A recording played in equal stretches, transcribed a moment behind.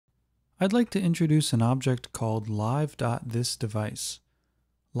I'd like to introduce an object called live.thisdevice.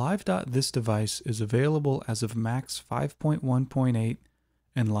 Live.thisdevice is available as of Max 5.1.8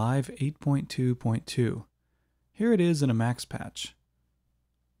 and Live 8.2.2. Here it is in a Max patch.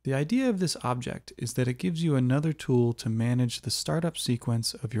 The idea of this object is that it gives you another tool to manage the startup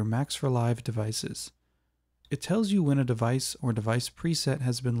sequence of your Max for Live devices. It tells you when a device or device preset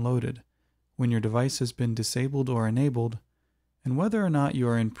has been loaded, when your device has been disabled or enabled, and whether or not you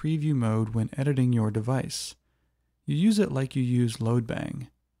are in preview mode when editing your device. You use it like you use LoadBang.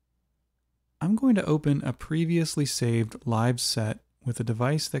 I'm going to open a previously saved live set with a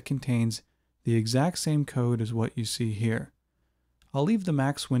device that contains the exact same code as what you see here. I'll leave the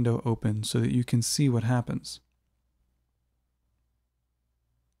Max window open so that you can see what happens.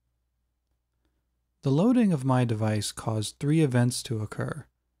 The loading of my device caused 3 events to occur.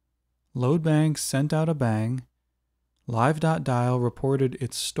 LoadBang sent out a bang, live.dial reported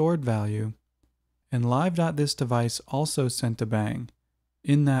its stored value, and live.thisdevice also sent a bang,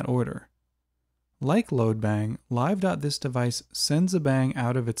 in that order. Like LoadBang, live.thisdevice sends a bang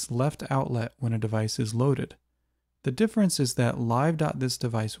out of its left outlet when a device is loaded. The difference is that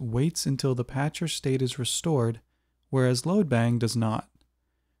live.thisdevice waits until the patch or state is restored, whereas LoadBang does not.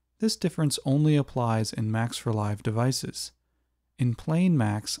 This difference only applies in Max for Live devices. In plain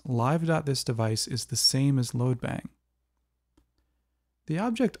Max, live.thisdevice is the same as LoadBang. The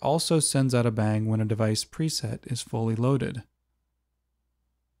object also sends out a bang when a device preset is fully loaded.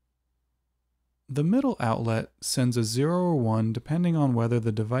 The middle outlet sends a 0 or 1 depending on whether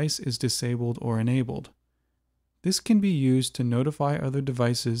the device is disabled or enabled. This can be used to notify other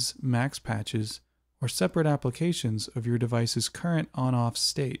devices, Max patches, or separate applications of your device's current on-off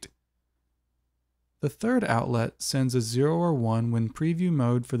state. The third outlet sends a 0 or 1 when preview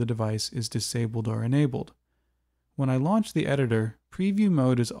mode for the device is disabled or enabled. When I launch the editor, preview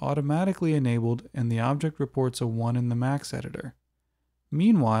mode is automatically enabled and the object reports a 1 in the Max editor.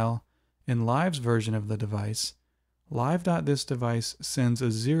 Meanwhile, in Live's version of the device, live.thisdevice sends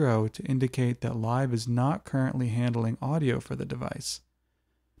a 0 to indicate that Live is not currently handling audio for the device.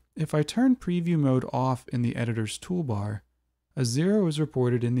 If I turn preview mode off in the editor's toolbar, a 0 is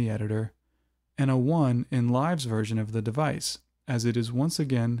reported in the editor and a 1 in Live's version of the device, as it is once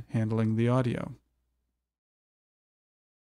again handling the audio.